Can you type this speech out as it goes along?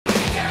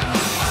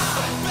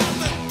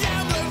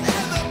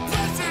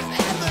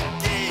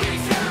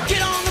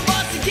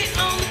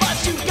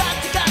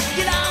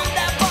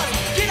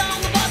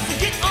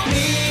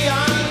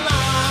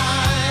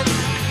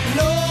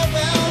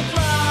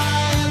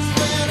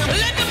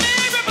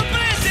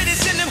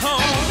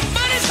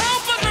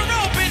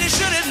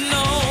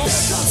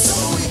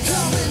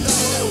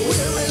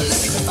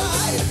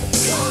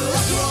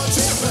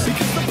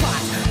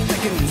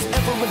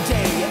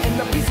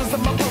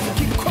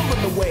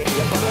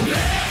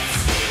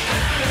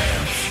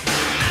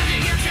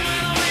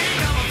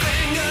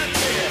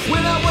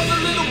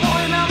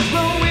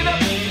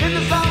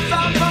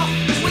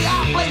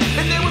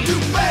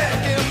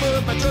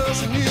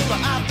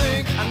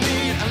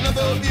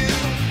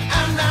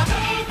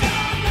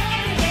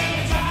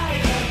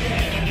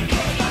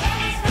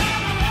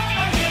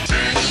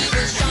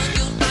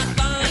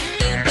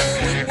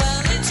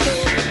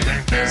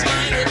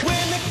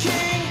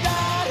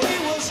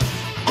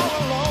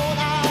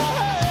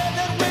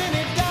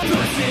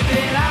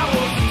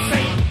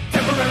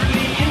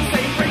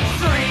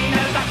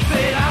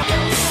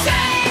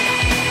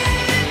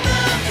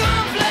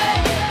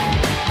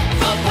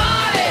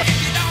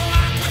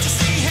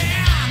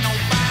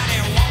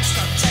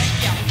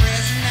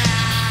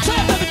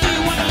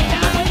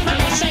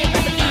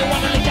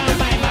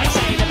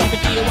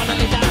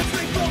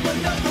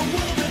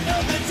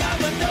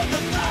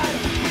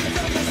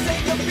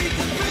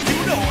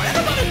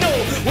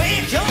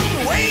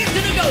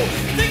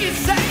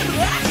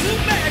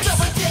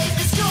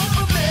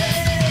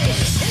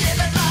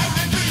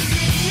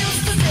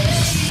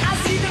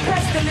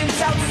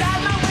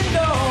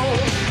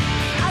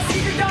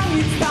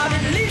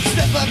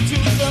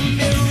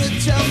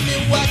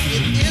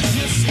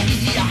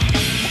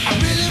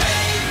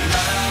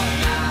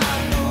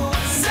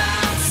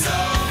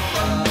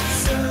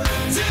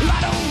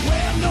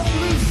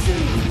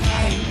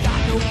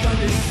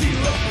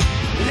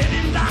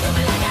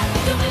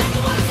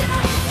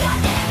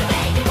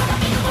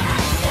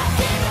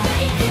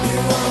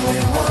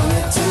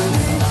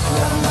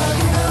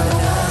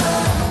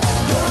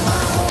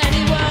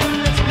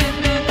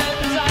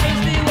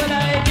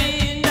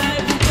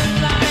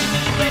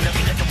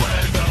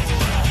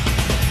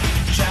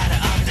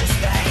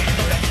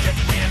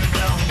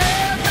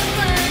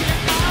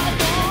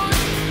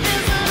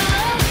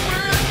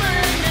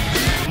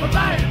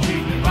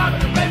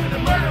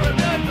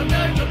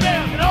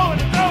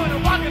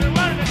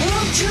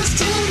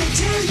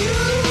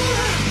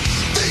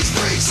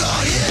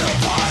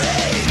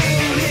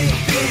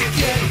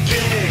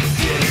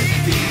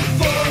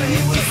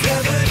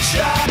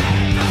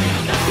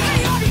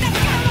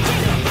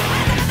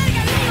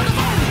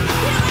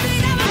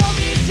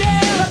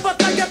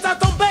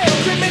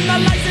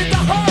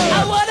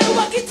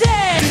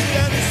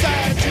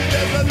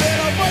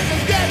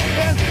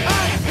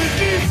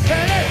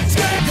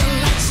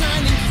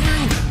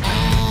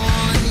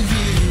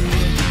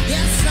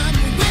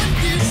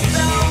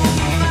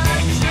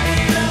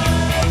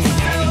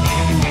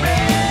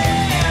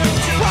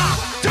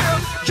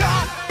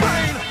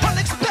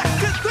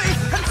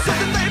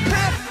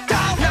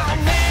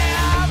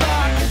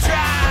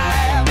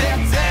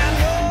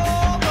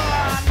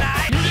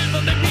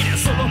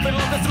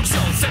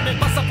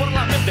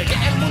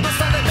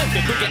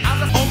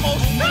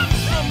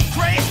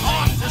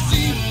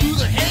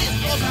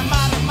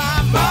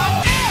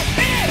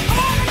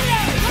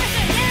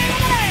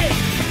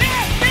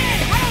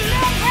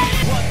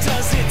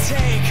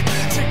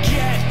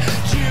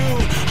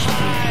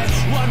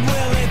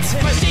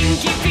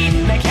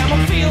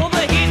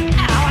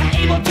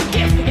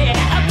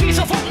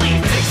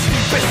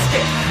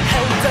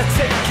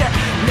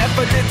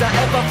I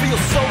ever feel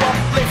so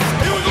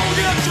uplifted. Here we go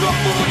again,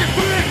 trouble looking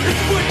big. It's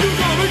what you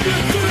gonna make it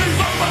to this.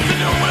 I'm about to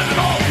do it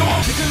all. Come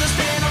on. You're gonna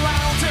stand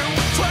around till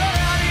 12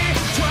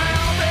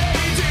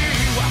 AD.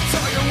 I'll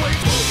tell you wait.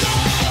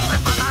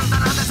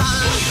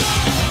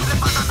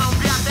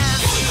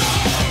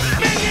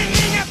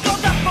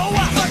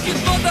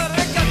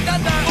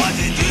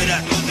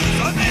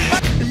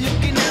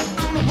 Looking out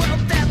on a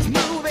world that's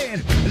moving.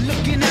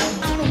 Looking out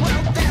on a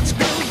world that's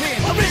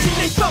grooving.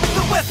 Originally from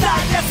the west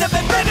side, yes,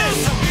 7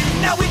 minutes.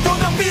 Now we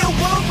gonna be a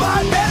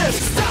worldwide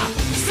menace.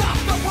 Stop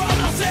the world,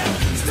 I said.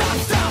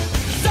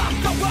 Stop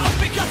the world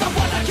because I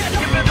wanna get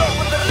up. Give it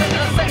over the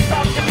little sex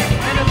talk to me.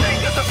 And the thing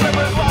is the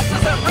summer was the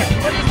separate.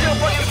 But it's still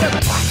what you said.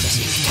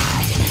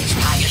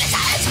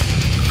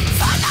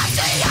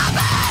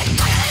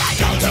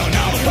 Don't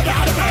know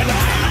about it,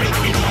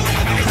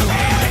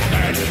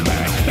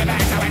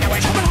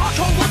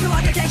 hardcore looking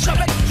like a gangster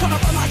bitch. Trying to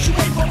run like you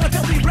ain't gonna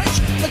tell me rich.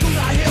 The dude I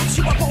hit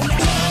you up on that.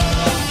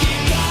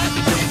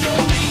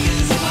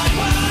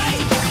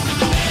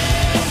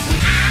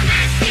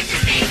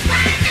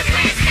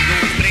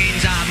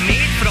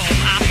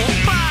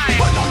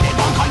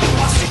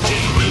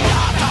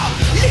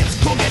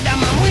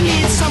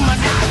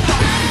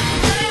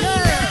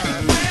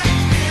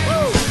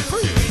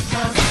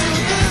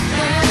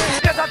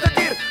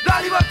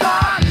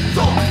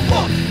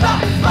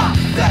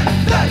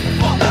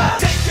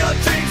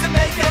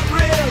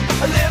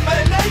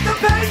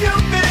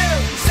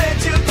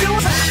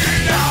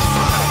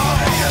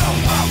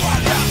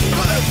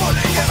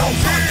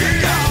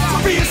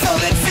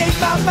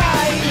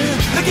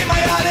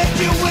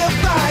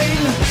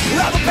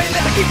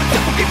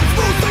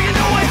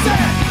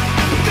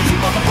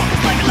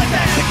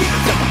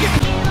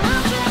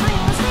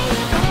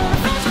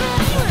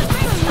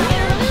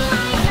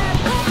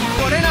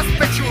 Morenas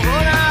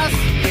pechugonas,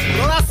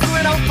 todas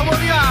suben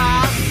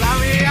automovidas a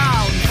mi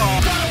auto.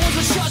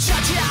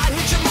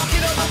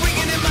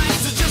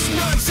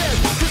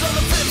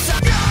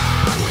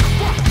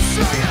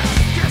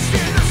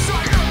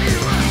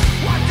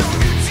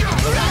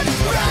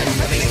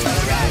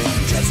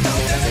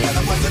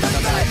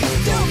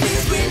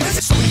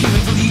 So we came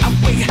into the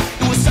outway.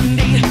 It was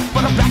Sunday,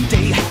 but a black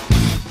day.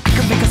 I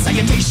could make a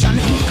salutation.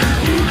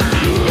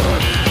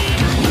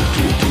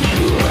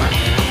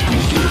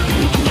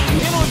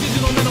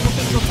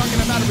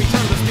 Talking about a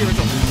return to the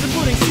spiritual,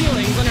 including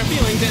ceilings on your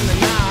feelings in the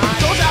night.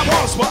 Don't that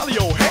want to swallow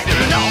your hate it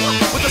and all?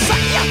 With the sun,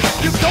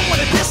 you don't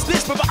want to diss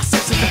this, but our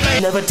senses to play.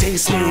 Never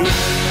taste new.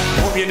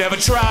 Hope you never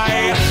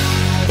try.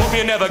 Hope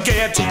you never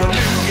get to the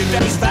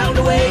new. He's found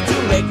a way to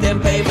make them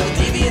pay for the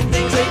deviant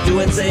things they do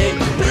and say.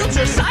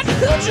 Culture, side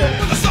culture.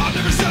 The song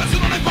never says it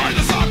when they find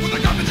the song with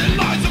the garbage and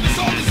lies of his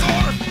own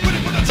disorder. When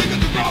they put the chicken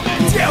to grab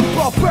it.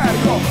 Tiempo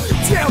perro,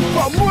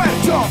 tiempo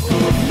muerto.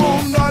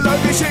 Mundo lo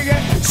que sigue,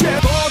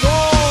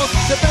 todos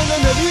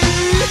dependen de mí,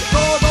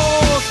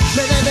 todos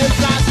me deben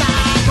tratar.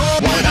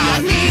 What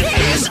I need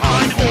is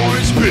an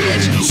orange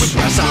bitch with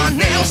press on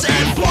nails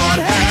and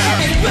blonde hair.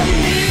 And we'll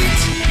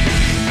meet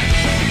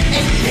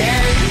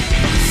again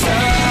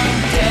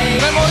someday.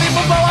 Me morí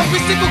por bajo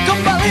físico,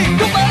 compadí.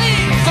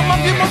 Somos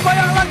mismos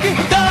para la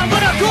quinta,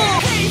 para tú.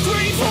 Hey,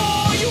 3,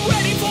 4, you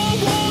ready for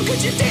war?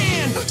 Could you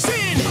dance,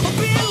 sin, a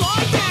bit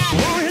like that?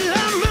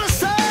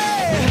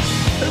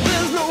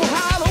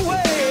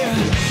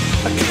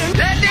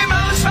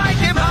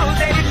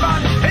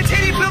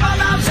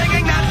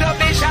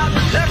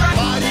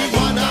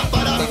 Marihuana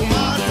para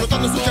fumar,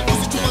 flotando sus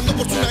jacuzzi, chupando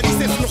por sus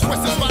narices. Los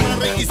jueces van a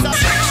requisar.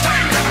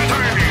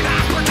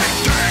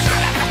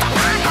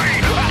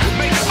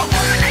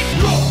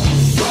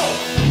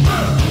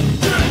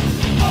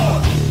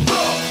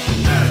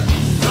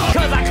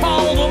 Cause I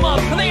called them up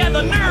and they had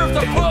the nerve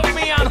to put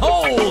me on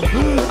hold.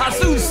 I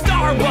sued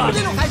Starbucks.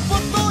 De los hay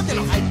por todo, de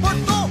los hay por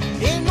todo.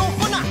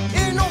 Enojona,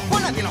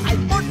 de los hay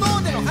por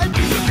todo, de los hay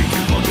por todo.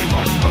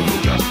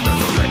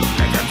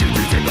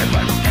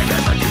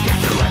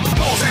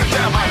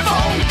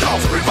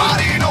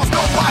 Everybody knows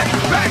nobody.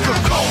 Back of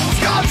clothes,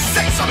 God's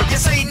sakes, so you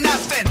say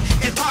nothing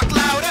and talk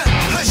louder.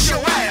 Push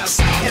your ass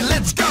and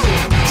let's go.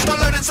 Start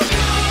learning some.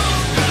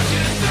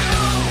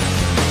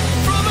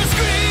 From a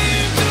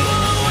scream to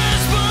a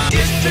whisper.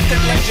 District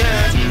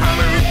election,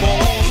 primary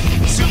polls,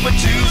 Super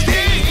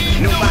Tuesday,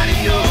 nobody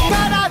knows.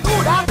 Cara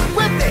dura,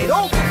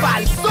 cuentero,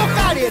 falso,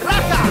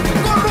 carerraja,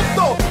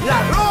 corrupto,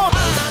 ladrón.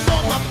 I'm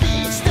on my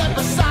feet, step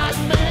aside,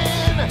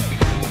 man.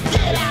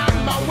 Get out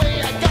of my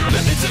way, I got.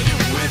 Let me tell you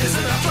who it is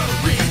and I'm trying to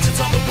reach. It's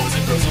all the boys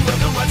and girls who love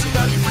the rights and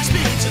value free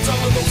speech. It's all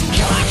of those who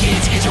come on,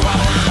 kids, get your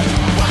wobble out.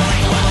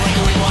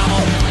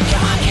 Wobble.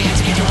 Come on,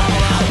 kids, get your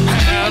wobble out.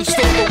 And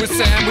stole with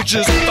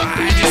sandwiches,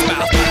 find his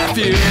mouth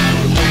perfume.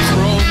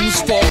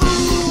 Crumbs for.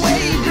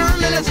 Wait, girl,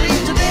 let's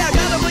leave today. I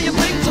got a million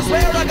things, I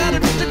swear I gotta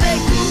do today.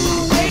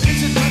 Wait,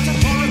 is it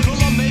metaphorical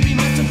or maybe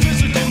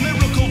metaphysical,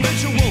 miracle,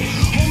 visual,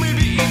 or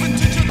maybe even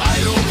digital? I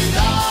don't need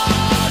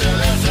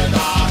el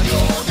escenario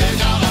de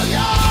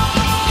caballar.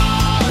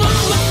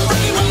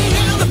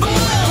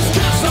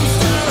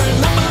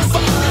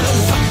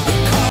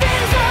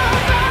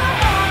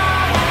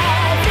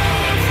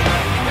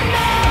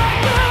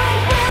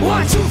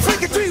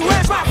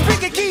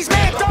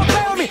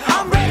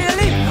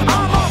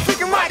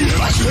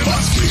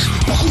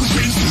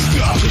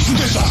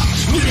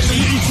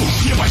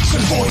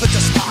 More than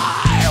just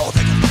style,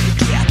 they can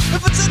fake it.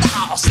 If it's in the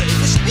house, they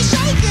should be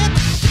shaking.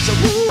 It's a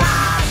rule.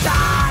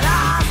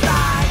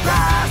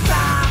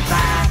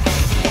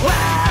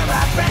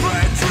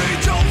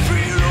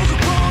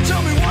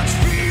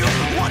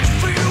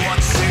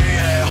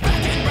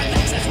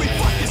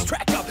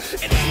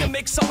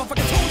 Some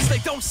motherfucking tunes, they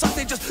don't suck,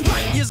 they just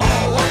write years. Oh,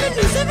 what the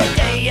news every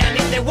day, and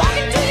if they walk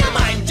into your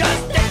mind,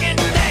 just take it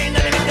day, no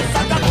le metes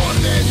santa.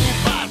 Orden y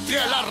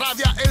patria, la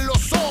rabia en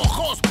los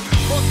ojos,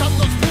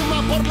 botando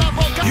espuma por la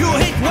boca. You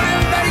hate when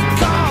they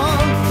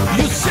come,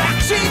 you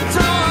sexy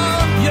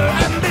tongue, you're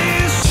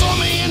ambitious. Saw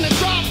me in the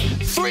drop,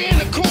 3 in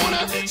the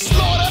corner,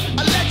 slaughter,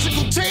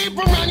 electrical tape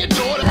around your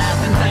daughter.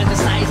 Laugh and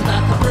fantasize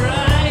about the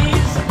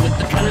prize, with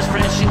the colors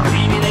fresh and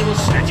creamy, they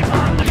will set you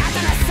on the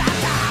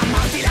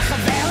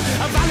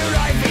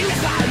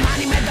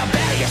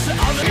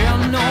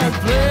no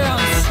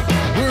plans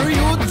where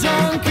you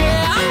don't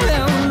care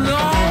and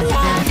no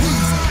one.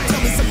 Please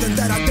tell me something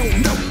that I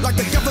don't know, like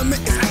the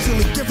government is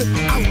actually giving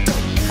out dope.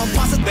 I'm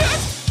positive.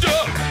 That's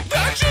dumb.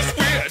 That's just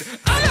weird.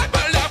 I like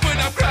my life when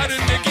I'm proud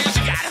and Nicky.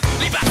 You gotta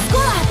leave out.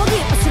 Scuola è pochi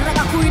passi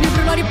ragazzi in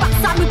libro non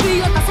ripassarmi qui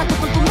io tassato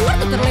col tuo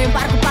morto te lo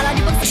imbarco palla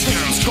di box.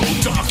 Sounds cold,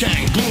 dark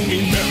and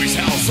gloomy. Mary's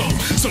house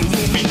so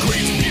gloomy green.